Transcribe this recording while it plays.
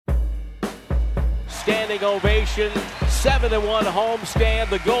standing ovation. 7-1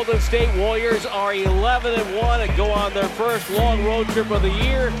 homestand. The Golden State Warriors are 11-1 and go on their first long road trip of the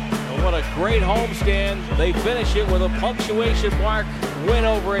year. And what a great homestand. They finish it with a punctuation mark win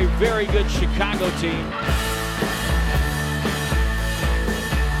over a very good Chicago team.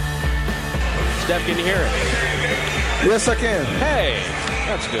 Steph, can you hear it? Yes, I can. Hey,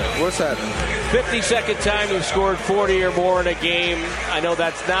 that's good. What's happening? 52nd time you've scored 40 or more in a game. I know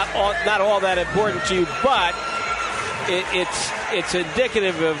that's not all that important to you, but it's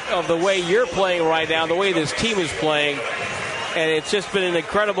indicative of the way you're playing right now, the way this team is playing, and it's just been an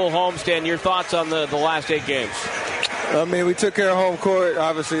incredible homestand. Your thoughts on the last 8 games? I mean, we took care of home court.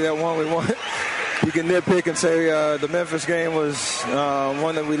 Obviously, that one we won. You can nitpick and say the Memphis game was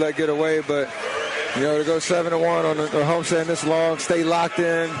one that we let get away, but you know, to go 7-1 on the homestand this long, stay locked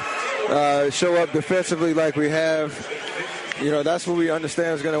in, show up defensively like we have. You know, that's what we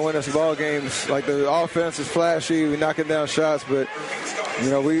understand is going to win us ball games. Like, the offense is flashy, we're knocking down shots, but you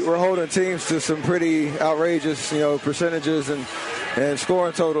know, we're holding teams to some pretty outrageous, you know, percentages and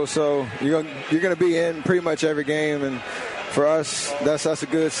scoring totals. So you're going to be in pretty much every game, and for us, that's a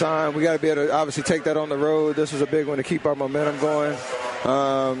good sign. We got to be able to obviously take that on the road. This was a big one to keep our momentum going.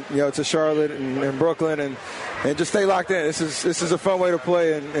 You know, to Charlotte and Brooklyn, and just stay locked in. This is a fun way to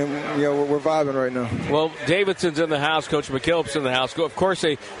play, and you know, we're vibing right now. Well, Davidson's in the house. Coach McKillop's in the house. Of course,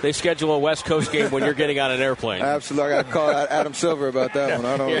 they schedule a West Coast game when you're getting on an airplane. Absolutely. I got to call Adam Silver about that one.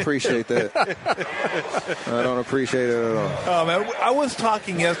 I don't appreciate that. I don't appreciate it at all. Man, I was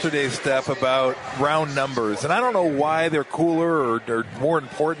talking yesterday, Steph, about round numbers, and I don't know why they're cooler or they're more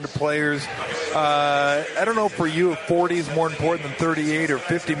important to players. I don't know for you if 40 is more important than 38 or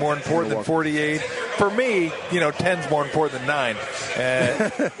 50 more important than 48. For me, you know, 10's more important than 9.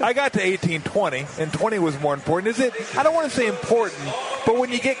 I got to 18, 20, and 20 was more important. I don't want to say important, but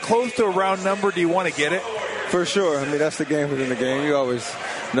when you get close to a round number, do you want to get it? For sure. I mean, that's the game within the game. You always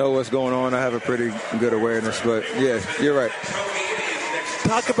know what's going on. I have a pretty good awareness, but yeah, you're right.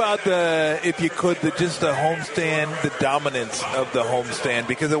 Talk about if you could, just the homestand, the dominance of the homestand,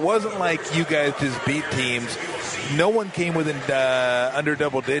 because it wasn't like you guys just beat teams. No one came within under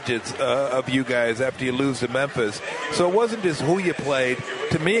double digits of you guys after you lose to Memphis. So it wasn't just who you played.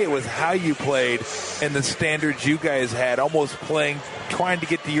 To me, it was how you played and the standards you guys had, almost trying to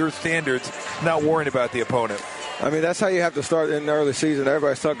get to your standards, not worrying about the opponent. I mean, that's how you have to start in the early season.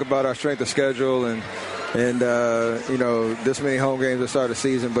 Everybody's talking about our strength of schedule and you know, this many home games to start the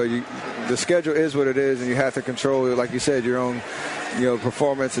season, but the schedule is what it is, and you have to control it, like you said, your own, you know,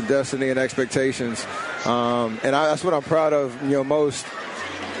 performance and destiny and expectations. That's what I'm proud of, you know, most.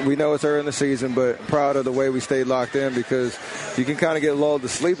 We know it's early in the season, but proud of the way we stayed locked in, because you can kind of get lulled to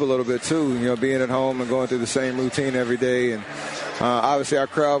sleep a little bit too, you know, being at home and going through the same routine every day. And obviously our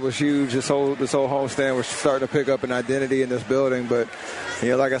crowd was huge. This whole homestand was starting to pick up an identity in this building. But, you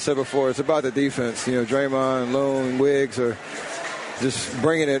know, like I said before, it's about the defense. You know, Draymond, Loon, Wiggs are just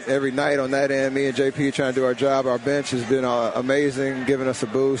bringing it every night on that end. Me and JP trying to do our job. Our bench has been amazing, giving us a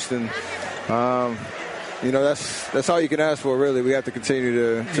boost. And, you know, that's all you can ask for, really. We have to continue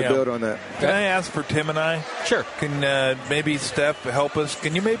to build on that. Can I ask for Tim and I? Sure. Can maybe Steph help us?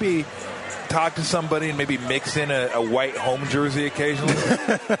 Can you maybe talk to somebody and maybe mix in a white home jersey occasionally?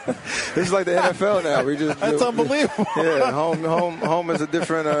 This is like the NFL now. That's unbelievable. Yeah, home is a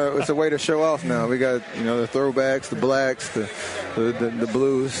different. It's a way to show off now. We got, you know, the throwbacks, the blacks, the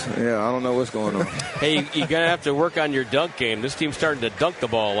blues. Yeah, I don't know what's going on. Hey, you gotta have to work on your dunk game. This team's starting to dunk the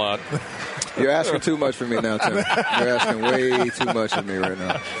ball out. You're asking too much for me now, Tim. You're asking way too much of me right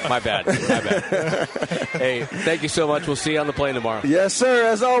now. My bad. Hey, thank you so much. We'll see you on the plane tomorrow. Yes, sir.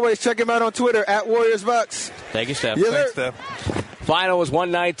 As always, check him out on Twitter at WarriorsBucks. Thank you, Steph. Yes, Thanks, sir. Steph. Final was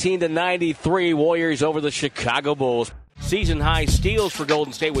 119-93. Warriors over the Chicago Bulls. Season high steals for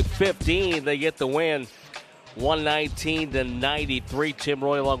Golden State with 15. They get the win. 119-93. Tim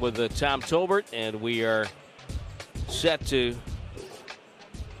Roye along with Tom Tolbert, and we are set to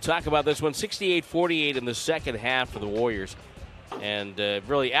talk about this one. 68-48 in the second half for the Warriors. And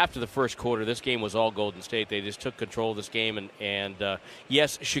really, after the first quarter, this game was all Golden State. They just took control of this game. And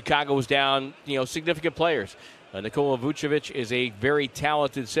yes, Chicago was down, you know, significant players. Nikola Vucevic is a very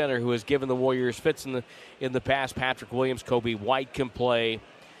talented center who has given the Warriors fits in the past. Patrick Williams, Kobe White can play.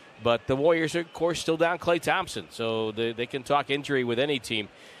 But the Warriors are, of course, still down Klay Thompson. So they can talk injury with any team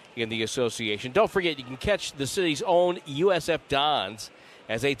in the association. Don't forget, you can catch the city's own USF Dons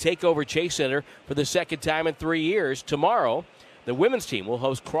as they take over Chase Center for the second time in 3 years tomorrow The women's team will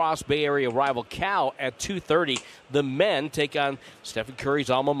host Cross Bay Area rival Cal at 2:30. The men take on Stephen Curry's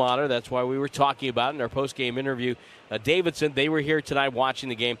alma mater. That's why we were talking about it in our post-game interview. Davidson, they were here tonight watching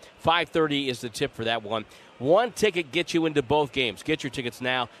the game. 5:30 is the tip for that one. One ticket gets you into both games. Get your tickets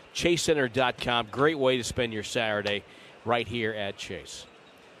now. ChaseCenter.com. Great way to spend your Saturday right here at Chase.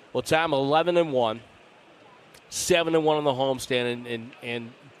 Well, Tom, 11-1, 7-1 on the homestand,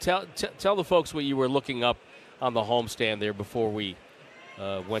 and tell the folks what you were looking up on the homestand there before we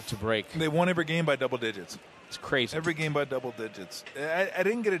went to break. They won every game by double digits. It's crazy. Every game by double digits. I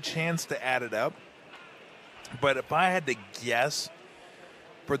didn't get a chance to add it up, but if I had to guess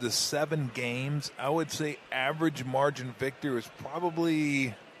for the 7 games, I would say average margin victory is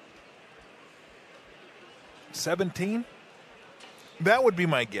probably 17. That would be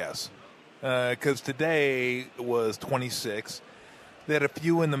my guess, because today was 26. They had a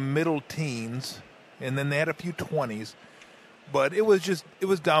few in the middle teens, and then they had a few 20s. But it was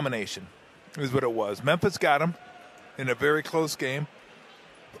domination is what it was. Memphis got them in a very close game,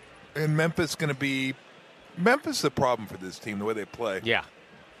 and Memphis is the problem for this team, the way they play. Yeah.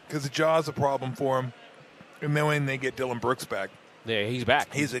 Because the jaw's a problem for them, and then when they get Dylan Brooks back. Yeah, he's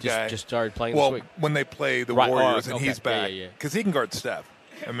back. He's a guy. Just started playing this week. When they play the Warriors and okay. he's back. Yeah. Because he can guard Steph.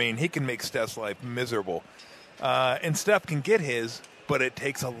 I mean, he can make Steph's life miserable. And Steph can get his, but it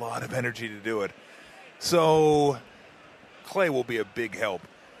takes a lot of energy to do it. So Clay will be a big help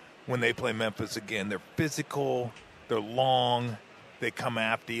when they play Memphis again. They're physical. They're long. They come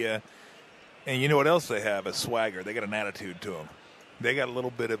after you. And you know what else they have? A swagger. They got an attitude to them. They got a little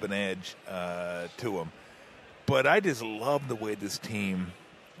bit of an edge to them. But I just love the way this team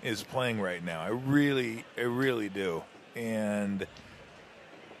is playing right now. I really do. And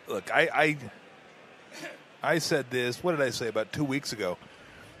look, I said this, what did I say, about 2 weeks ago,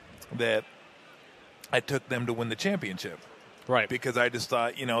 that I took them to win the championship. Right. Because I just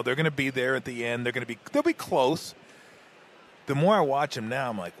thought, they're going to be there at the end. They'll be close. The more I watch them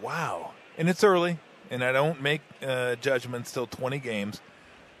now, I'm like, wow. And it's early, and I don't make judgments till 20 games.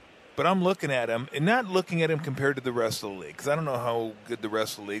 But I'm looking at him, and not looking at him compared to the rest of the league, because I don't know how good the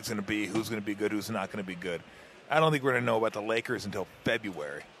rest of the league's going to be, who's going to be good, who's not going to be good. I don't think we're going to know about the Lakers until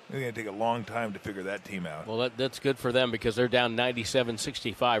February. It's going to take a long time to figure that team out. Well, that's good for them because they're down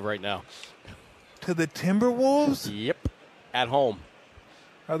 97-65 right now. To the Timberwolves? Yep, at home.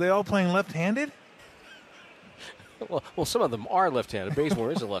 Are they all playing left-handed? Well, some of them are left-handed.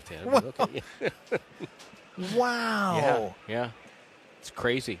 Bazemore is a left-handed. But okay. Wow. Yeah. It's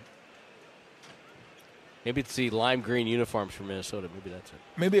crazy. Maybe it's the lime green uniforms from Minnesota. Maybe that's it.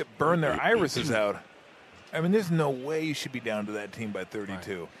 Maybe it burned their irises out. I mean, there's no way you should be down to that team by 32.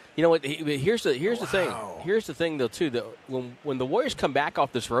 Right. You know what? Here's the thing. Here's the thing, though, too. That when the Warriors come back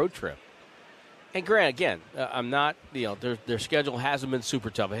off this road trip, and granted, again, I'm not. Their schedule hasn't been super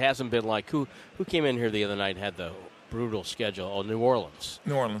tough. It hasn't been like who came in here the other night and had the brutal schedule. Oh, New Orleans.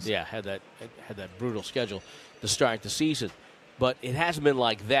 Yeah, had that brutal schedule to start the season. But it hasn't been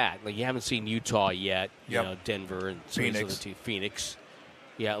like that. Like you haven't seen Utah yet. Yep. Denver and Phoenix.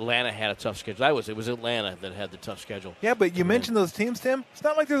 Yeah, Atlanta had a tough schedule. It was Atlanta that had the tough schedule. Yeah, but you mentioned those teams, Tim. It's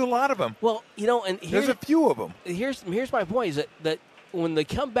not like there's a lot of them. Well, and there's a few of them. Here's my point: is that when they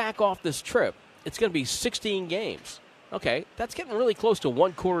come back off this trip, it's going to be 16 games. Okay, that's getting really close to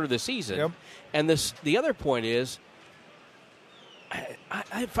one quarter of the season. Yep. And the other point is,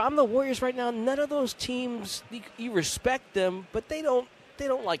 if I'm the Warriors right now, none of those teams, you respect them, but they don't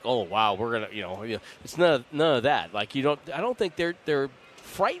like, oh wow, we're gonna, it's none of that. Like I don't think they're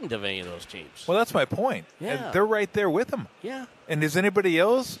frightened of any of those teams. Well, that's my point. Yeah. And they're right there with them. Yeah. And has anybody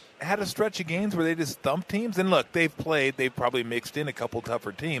else had a stretch of games where they just thumped teams? And look, they've probably mixed in a couple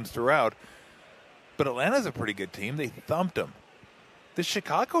tougher teams throughout. But Atlanta's a pretty good team. They thumped them. The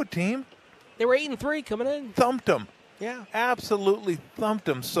Chicago team, they were 8-3 coming in. Thumped them. Yeah. Absolutely thumped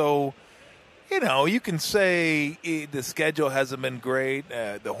them. So, you can say the schedule hasn't been great.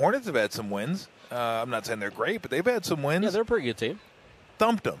 The Hornets have had some wins. I'm not saying they're great, but they've had some wins. Yeah, they're a pretty good team.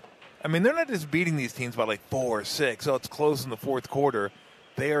 Thumped them. I mean, they're not just beating these teams by like 4 or 6. Oh, it's close in the fourth quarter.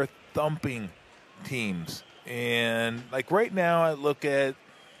 They are thumping teams. And like right now, I look at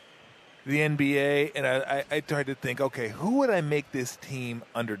the NBA and I try to think, okay, who would I make this team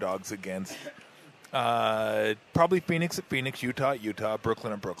underdogs against? Probably Phoenix at Phoenix, Utah at Utah,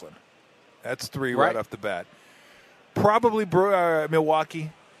 Brooklyn at Brooklyn. That's 3 right off the bat. Probably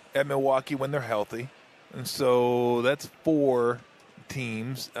Milwaukee at Milwaukee when they're healthy. And so that's 4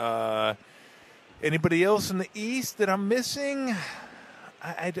 teams. Anybody else in the East that I'm missing?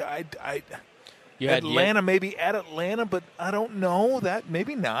 Atlanta, maybe at Atlanta, but I don't know that.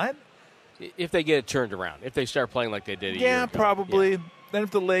 Maybe not. if they get it turned around, if they start playing like they did a year ago. Probably. Yeah. Then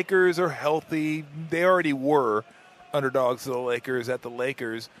if the Lakers are healthy, they already were underdogs to the Lakers at the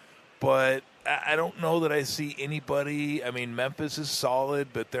Lakers. But I don't know that I see anybody. I mean, Memphis is solid,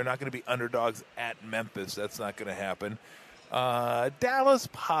 but they're not going to be underdogs at Memphis. That's not going to happen. Dallas,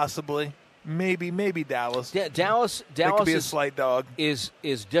 possibly. Maybe Dallas. Yeah, Dallas could be a is, slight dog. Is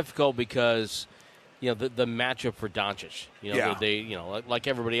difficult because the matchup for Doncic. They like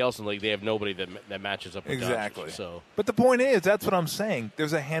everybody else in the league, they have nobody that matches up with exactly. Doncic. So, but the point is, that's what I'm saying.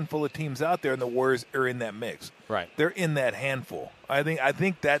 There's a handful of teams out there, and the Warriors are in that mix. Right. They're in that handful. I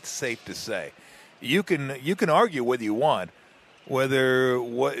think that's safe to say. You can argue whether you want. What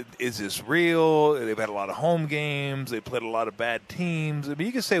is this real? They've had a lot of home games. They played a lot of bad teams. I mean,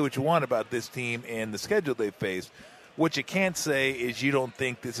 you can say what you want about this team and the schedule they faced. What you can't say is you don't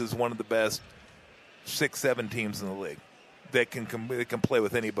think this is one of the best 6-7 teams in the league that can play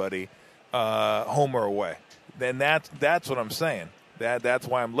with anybody, home or away. Then that's what I'm saying. That's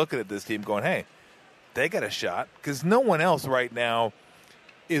why I'm looking at this team going, hey, they got a shot, because no one else right now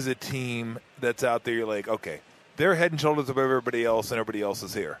is a team that's out there. You're like, okay, they're head and shoulders above everybody else, and everybody else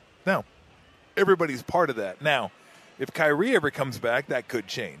is here. No, everybody's part of that. Now, if Kyrie ever comes back, that could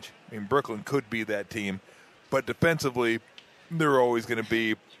change. I mean, Brooklyn could be that team, but defensively, they're always going to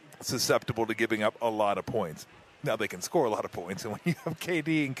be susceptible to giving up a lot of points. Now, they can score a lot of points, and when you have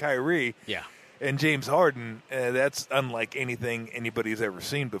KD and Kyrie and James Harden, that's unlike anything anybody's ever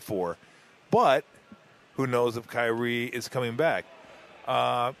seen before. But who knows if Kyrie is coming back?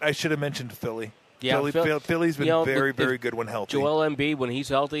 I should have mentioned Philly. Yeah, Philly's been very good when healthy. Joel Embiid, when he's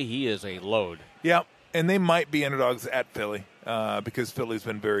healthy, he is a load. Yeah, and they might be underdogs at Philly because Philly's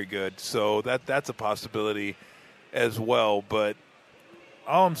been very good. So that's a possibility as well. But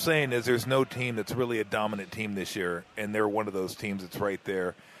all I'm saying is there's no team that's really a dominant team this year, and they're one of those teams that's right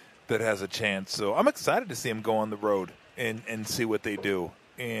there that has a chance. So I'm excited to see them go on the road and see what they do.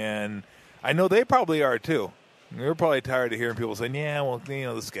 And I know they probably are too. They're probably tired of hearing people saying, yeah, well,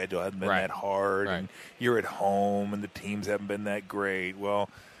 the schedule hasn't been that hard, and you're at home, and the teams haven't been that great. Well,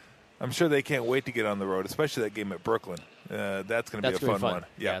 I'm sure they can't wait to get on the road, especially that game at Brooklyn. That's going to be a fun one.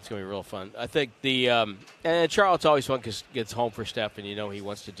 Yeah, it's going to be real fun. I think and Charlotte's always fun because gets home for Steph, and he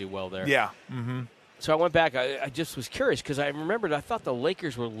wants to do well there. Yeah. Mm-hmm. So I went back. I just was curious because I remembered I thought the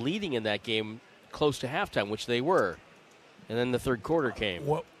Lakers were leading in that game close to halftime, which they were. And then the third quarter came.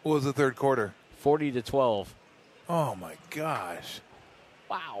 What was the third quarter? 40-12. Oh, my gosh.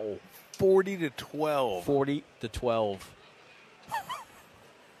 Wow. 40-12. 40-12.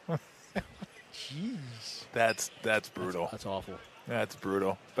 Jeez. That's brutal. That's awful. That's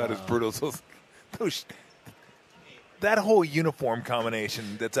brutal. That is brutal. That whole uniform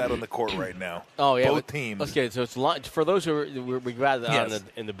combination that's out on the court right now. Oh, yeah. Both teams. Let's get it. So it's for those we got it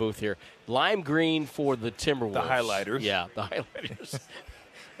in the booth here. Lime green for the Timberwolves. The highlighters. Yeah, the highlighters.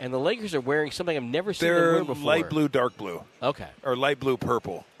 And the Lakers are wearing something I've never seen them wear before. Light blue, dark blue. Okay. Or light blue,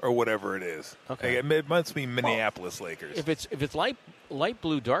 purple, or whatever it is. Okay. It must be Minneapolis Lakers. If it's light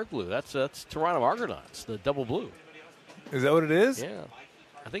blue, dark blue, that's Toronto Argonauts, the double blue. Is that what it is? Yeah.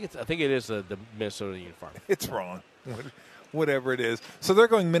 I think it is the Minnesota uniform. It's wrong. Whatever it is. So they're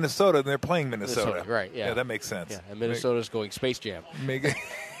going Minnesota, and they're playing Minnesota. Right, yeah. Yeah, that makes sense. Yeah, and Minnesota's going Space Jam.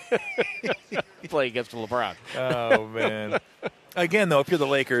 Play against LeBron. Oh, man. Again, though, if you're the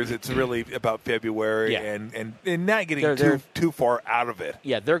Lakers, it's really about February and not getting too far out of it.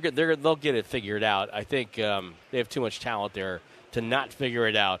 Yeah, they'll get it figured out. I think they have too much talent there to not figure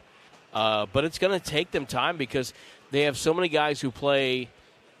it out. But it's going to take them time because they have so many guys who play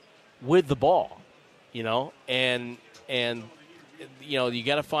with the ball, and you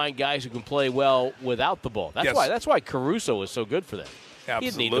got to find guys who can play well without the ball. That's why Caruso is so good for them. Absolutely.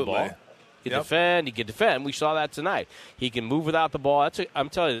 He didn't need the ball. He can defend. We saw that tonight. He can move without the ball. I'm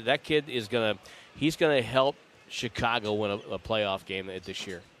telling you, that kid is he's gonna help Chicago win a playoff game this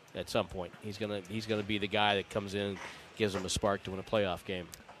year at some point. He's gonna be the guy that comes in and gives them a spark to win a playoff game.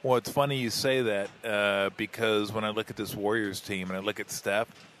 Well, it's funny you say that because when I look at this Warriors team and I look at Steph,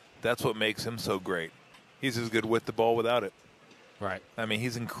 that's what makes him so great. He's as good with the ball without it. Right. I mean,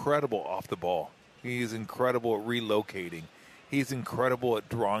 he's incredible off the ball. He's incredible at relocating. He's incredible at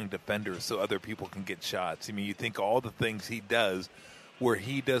drawing defenders so other people can get shots. I mean, you think all the things he does where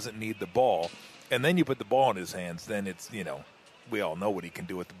he doesn't need the ball, and then you put the ball in his hands, then it's, we all know what he can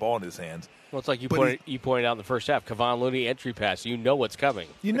do with the ball in his hands. Well, it's like you pointed out in the first half, Kevon Looney entry pass. You know what's coming.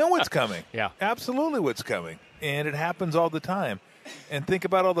 You know what's coming. Yeah. Absolutely what's coming. And it happens all the time. And think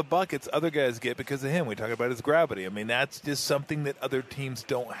about all the buckets other guys get because of him. We talk about his gravity. I mean, that's just something that other teams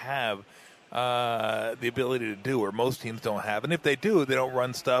don't have the ability to do, or most teams don't have. And if they do, they don't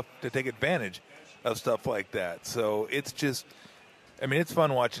run stuff to take advantage of stuff like that. So it's just, I mean, it's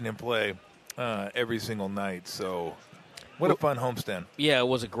fun watching him play every single night. So what a fun homestand. Yeah, it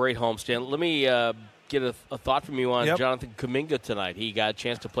was a great homestand. Let me get a thought from you on Jonathan Kuminga tonight. He got a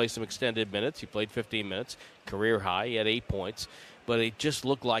chance to play some extended minutes. He played 15 minutes, career high. He had 8 points. But it just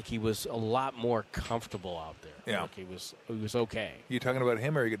looked like he was a lot more comfortable out there. Yeah. Like he was okay. You talking about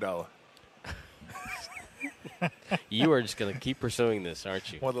him or Iguodala? You are just going to keep pursuing this,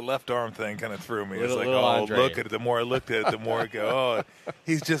 aren't you? Well, the left arm thing kind of threw me. It's like, little oh, Andre. look at it. The more I looked at it, the more I go, oh,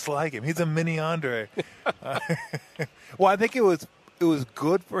 he's just like him. He's a mini Andre. Well, I think it was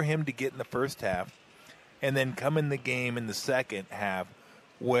good for him to get in the first half and then come in the game in the second half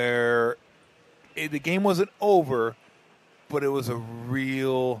where the game wasn't over, but it was a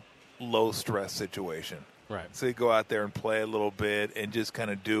real low-stress situation. Right. So you go out there and play a little bit and just kind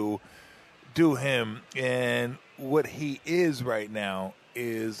of do him. And what he is right now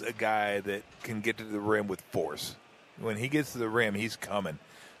is a guy that can get to the rim with force. When he gets to the rim, he's coming.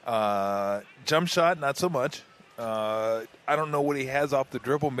 Jump shot, not so much. I don't know what he has off the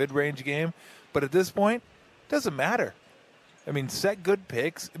dribble mid-range game, but at this point, it doesn't matter. I mean, set good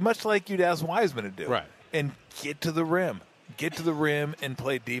picks, much like you'd ask Wiseman to do. Right. And get to the rim. Get to the rim and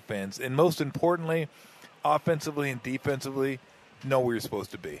play defense. And most importantly, offensively and defensively, know where you're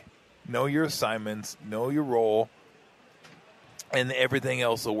supposed to be. Know your assignments, know your role, and everything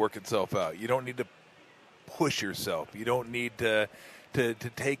else will work itself out. You don't need to push yourself. You don't need to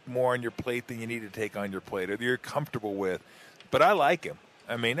take more on your plate than you need to take on your plate or that you're comfortable with. But I like him.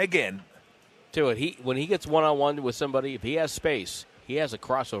 I mean, again. To it, when he gets one-on-one with somebody, if he has space, he has a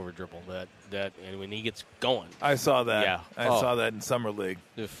crossover dribble that and when he gets going. I saw that. Yeah. I saw that in Summer League.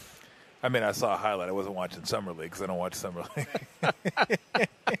 If, I mean, I saw a highlight. I wasn't watching Summer League because I don't watch Summer League.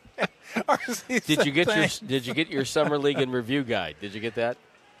 Did you get your Summer League in review guide? Did you get that?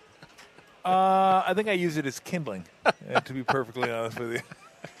 I think I use it as kindling, to be perfectly honest with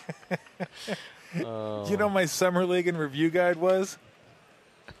you. You know my Summer League and review guide was?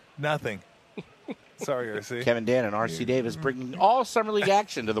 Nothing. Sorry, RC. Kevin Dan and RC Davis bringing all Summer League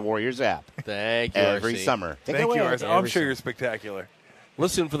action to the Warriors app. Thank you, Every RC. summer. Thank you, RC. I'm sure you're spectacular.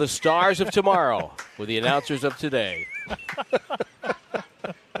 Listen for the stars of tomorrow with the announcers of today.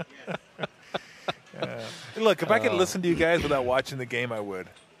 Look, if I could listen to you guys without watching the game, I would.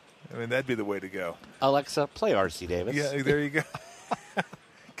 I mean, that'd be the way to go. Alexa, play RC Davis. Yeah, there you go.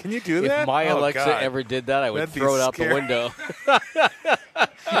 Can you do that? If my Oh, Alexa God. ever did that, I would That'd be throw it out the scary. window.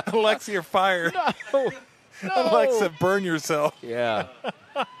 Alexa, you're fired. No. Alexa, burn yourself. Yeah.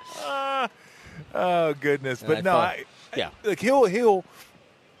 Oh, goodness. But I no, thought- yeah. Look, he's going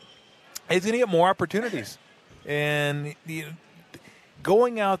to get more opportunities. And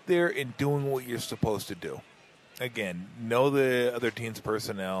going out there and doing what you're supposed to do. Again, know the other team's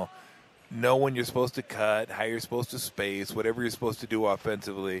personnel. Know when you're supposed to cut, how you're supposed to space, whatever you're supposed to do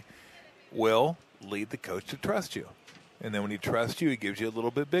offensively will lead the coach to trust you. And then when he trusts you, he gives you a little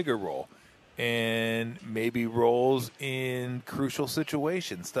bit bigger role. And maybe roles in crucial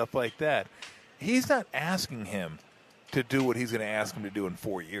situations, stuff like that. He's not asking him to do what he's going to ask him to do in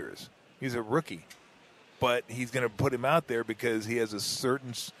 4 years. He's a rookie. But he's going to put him out there because he has a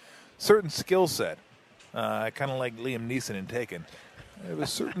certain skill set. Kind of like Liam Neeson in Taken. I have a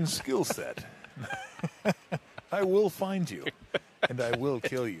certain skill set. I will find you, and I will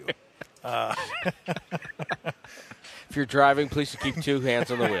kill you. If you're driving, please keep 2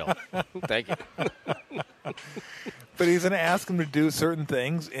 hands on the wheel. Thank you. But he's going to ask him to do certain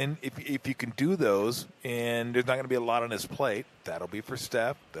things, and if you can do those, and there's not going to be a lot on his plate, that'll be for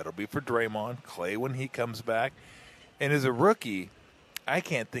Steph, that'll be for Draymond, Clay when he comes back. And as a rookie, I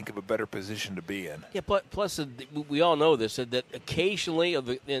can't think of a better position to be in. Yeah, but plus we all know this that occasionally,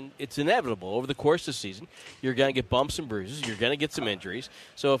 and it's inevitable over the course of the season, you're going to get bumps and bruises. You're going to get some injuries.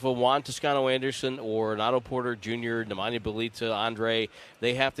 So if a Juan Toscano-Anderson or an Otto Porter Jr., Nemanja Bjelica, Andre,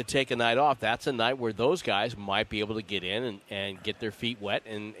 they have to take a night off, that's a night where those guys might be able to get in and get their feet wet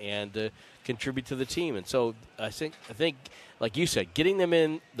and contribute to the team. And so I think, like you said, getting them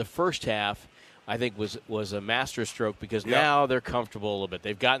in the first half, I think was a masterstroke because now they're comfortable a little bit.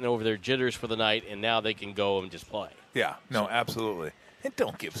 They've gotten over their jitters for the night, and now they can go and just play. Yeah, no, absolutely. And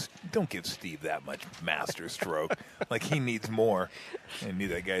don't give Steve that much masterstroke. Like he needs more. And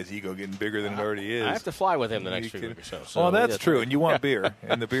that guy's ego getting bigger than it already is. I have to fly with him the next few weeks or so. Well, that's true. And you want beer,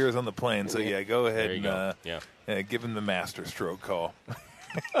 and the beer is on the plane. So yeah, go ahead and give him the masterstroke call.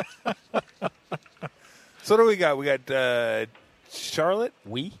 So what do we got? We got Charlotte.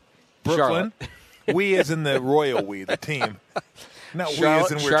 We. Brooklyn. We as in the royal we, the team. Not we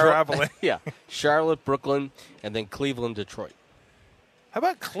as in we're traveling. Yeah, Charlotte, Brooklyn, and then Cleveland, Detroit. How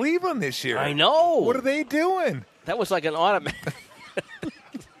about Cleveland this year? I know. What are they doing? That was like an automatic.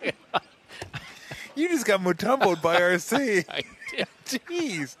 You just got Mutombo'd by RC. I did.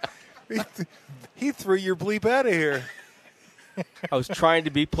 Jeez. He threw your bleep out of here. I was trying to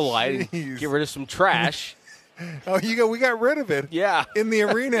be polite and Jeez. get rid of some trash. Oh, we got rid of it. Yeah. In the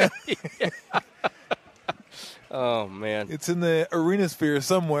arena. Oh, man. It's in the arena sphere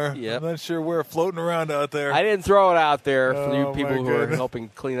somewhere. Yep. I'm not sure where, floating around out there. I didn't throw it out there for you Oh, people my who are goodness. helping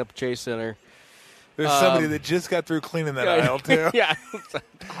clean up Chase Center. There's somebody that just got through cleaning that aisle, too. Yeah.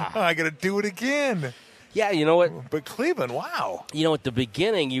 Oh, I got to do it again. Yeah, you know what? But Cleveland, wow. You know, at the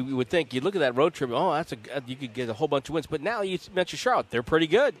beginning, you would think, you look at that road trip, you could get a whole bunch of wins. But now you mentioned Charlotte. They're pretty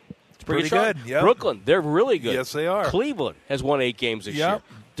good. It's Pretty Charlotte. good, yep. Brooklyn, they're really good. Yes, they are. Cleveland has won 8 games this Yep.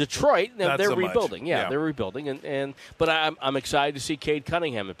 year. Detroit, Not they're so much. rebuilding. Yeah, Yeah. they're rebuilding. But I'm excited to see Cade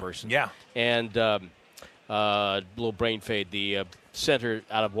Cunningham in person. Yeah. And little brain fade, the center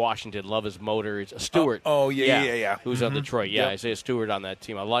out of Washington, love his motor. It's Stewart. Yeah. Who's on Detroit? Yeah, Yep. Isaiah Stewart on that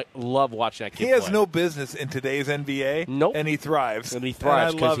team. I love watching that kid He has play. no business in today's NBA. Nope. And he thrives. And he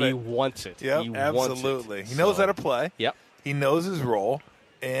thrives I because love he it. wants it. Yep, He wants absolutely. it. He knows So- how to play. Yep. He knows his role,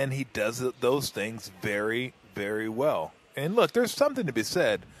 and he does those things very, very well. And look, there's something to be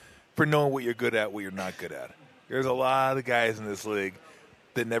said for knowing what you're good at, what you're not good at. There's a lot of guys in this league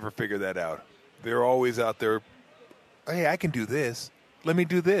that never figure that out. They're always out there, hey, I can do this. Let me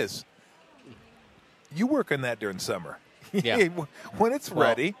do this. You work on that during summer. Yeah. When it's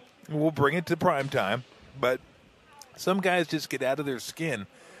ready, we'll bring it to prime time. But some guys just get out of their skin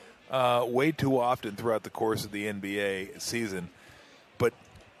way too often throughout the course of the NBA season. But,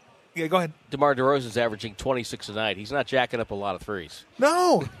 yeah, go ahead. DeMar DeRozan's averaging 26 a night. He's not jacking up a lot of threes.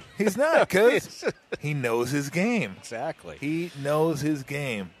 No, he's not, because he knows his game. Exactly. He knows his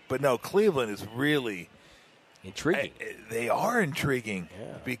game. But, no, Cleveland is really Intriguing. they are intriguing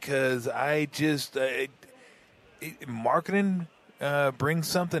because I just marketing brings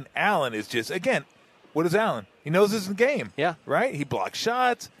something. Allen is just, again, what is Allen? He knows his game. Yeah. Right? He blocks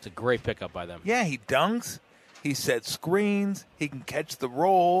shots. It's a great pickup by them. Yeah, he dunks. He sets screens. He can catch the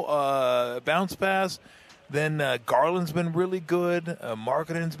roll, bounce pass. Then Garland's been really good.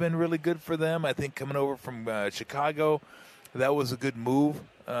 Marketing's been really good for them. I think coming over from Chicago, that was a good move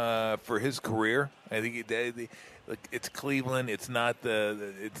for his career. I think look, it's Cleveland. It's not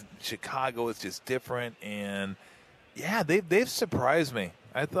it's Chicago. It's just different. And yeah, they've surprised me.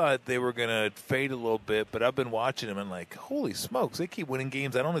 I thought they were going to fade a little bit, but I've been watching them and like, holy smokes, they keep winning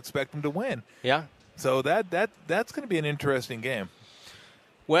games I don't expect them to win. Yeah. So that's going to be an interesting game.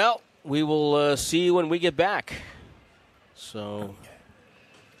 Well, we will see when we get back. So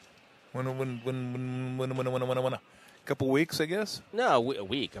When a couple weeks, I guess. no, a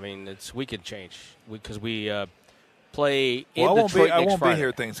week. I mean, we can change because we play in Well, Detroit I next won't Friday. be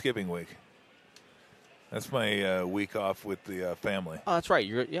here Thanksgiving week. That's my week off with the family. Oh, that's right.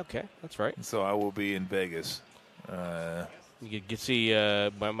 Yeah, okay, that's right. So I will be in Vegas. You could see.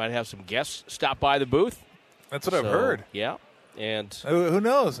 Might have some guests stop by the booth. That's what I've heard. Yeah, and Who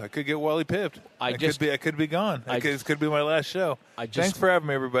knows? I could get Wally pipped. I could be gone. This could be my last show. Thanks for having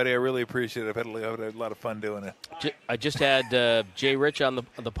me, everybody. I really appreciate it. I've had a lot of fun doing it. I just had Jay Rich on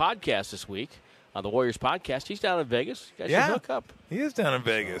the podcast this week, on the Warriors podcast. He's down in Vegas. You guys should hook up. He is down in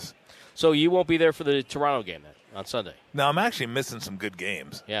Vegas. So you won't be there for the Toronto game then on Sunday? No, I'm actually missing some good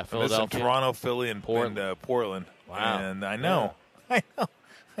games. Yeah, I'm missing Philadelphia, Toronto, Philly, and Portland. Wow. And I know.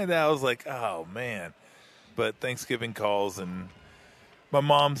 And I was like, oh, man. But Thanksgiving calls, and my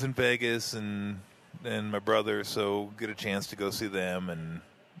mom's in Vegas, and my brother, so get a chance to go see them. And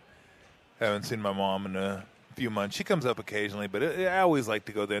haven't seen my mom in a few months. She comes up occasionally, but I always like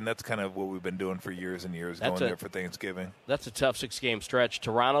to go there, and that's kind of what we've been doing for years and years, going there for Thanksgiving. That's a tough 6-game stretch.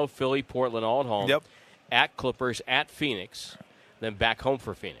 Toronto, Philly, Portland all at home. Yep. At Clippers, at Phoenix, then back home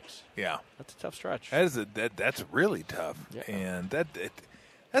for Phoenix. Yeah. That's a tough stretch. That's really tough. Yeah. And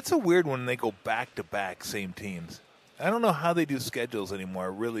that's a weird one when they go back-to-back same teams. I don't know how they do schedules anymore. I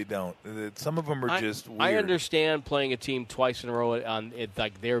really don't. Some of them are just weird. I understand playing a team twice in a row on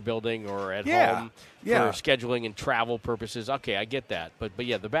like their building or at home for scheduling and travel purposes. Okay, I get that. But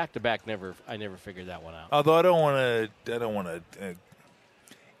yeah, the back-to-back I never figured that one out. Although I don't want to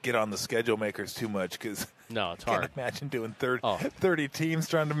get on the schedule makers too much because no, it's I hard. can't imagine doing 30 teams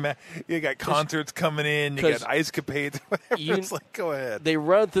trying to you got concerts coming in, you got ice capades, whatever. It's like, go ahead. They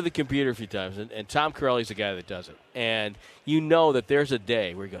run through the computer a few times, and Tom Corelli's the guy that does it. And you know that there's a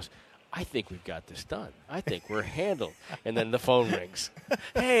day where he goes, I think we've got this done. I think we're handled. And then the phone rings.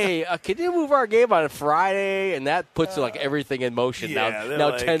 Hey, can you move our game on Friday? And that puts like everything in motion. Yeah, now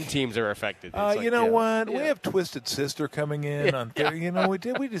like, 10 teams are affected. It's you know what? Yeah. We have Twisted Sister coming in on Thursday. You know,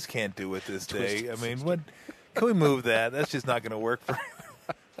 we just can't do it this day. I mean, what? Can we move that? That's just not going to work for.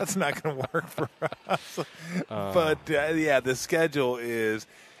 That's not going to work for us. But yeah, the schedule is.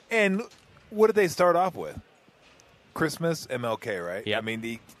 And what did they start off with? Christmas, MLK, right? Yeah. I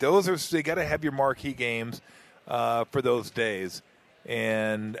mean, those are they got to have your marquee games for those days,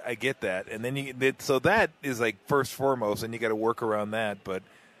 and I get that. And then so that is like first foremost, and you got to work around that. But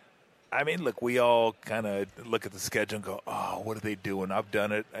I mean, look, we all kind of look at the schedule and go, "Oh, what are they doing?" I've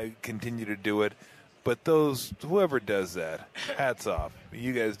done it. I continue to do it. But whoever does that, hats off.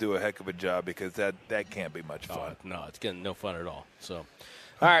 You guys do a heck of a job because that can't be much fun. No, it's getting no fun at all. So.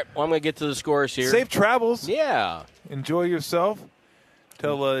 All right, well, I'm going to get to the scores here. Safe travels. Yeah. Enjoy yourself.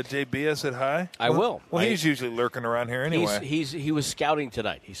 Tell JB I said hi. I will. Well, he's usually lurking around here anyway. He was scouting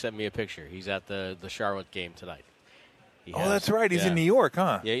tonight. He sent me a picture. He's at the Charlotte game tonight. That's right. He's in New York,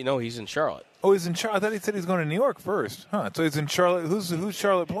 huh? Yeah, he's in Charlotte. Oh, he's in Charlotte. I thought he said he's going to New York first, huh? So he's in Charlotte. Who's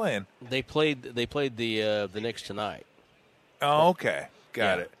Charlotte playing? They played the Knicks tonight. Oh, okay.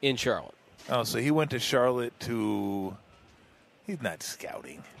 Got it. In Charlotte. Oh, so he went to Charlotte to. He's not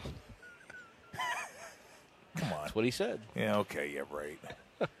scouting. Come on. That's what he said. Yeah, okay, yeah, right.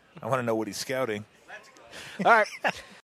 I want to know what he's scouting. All right.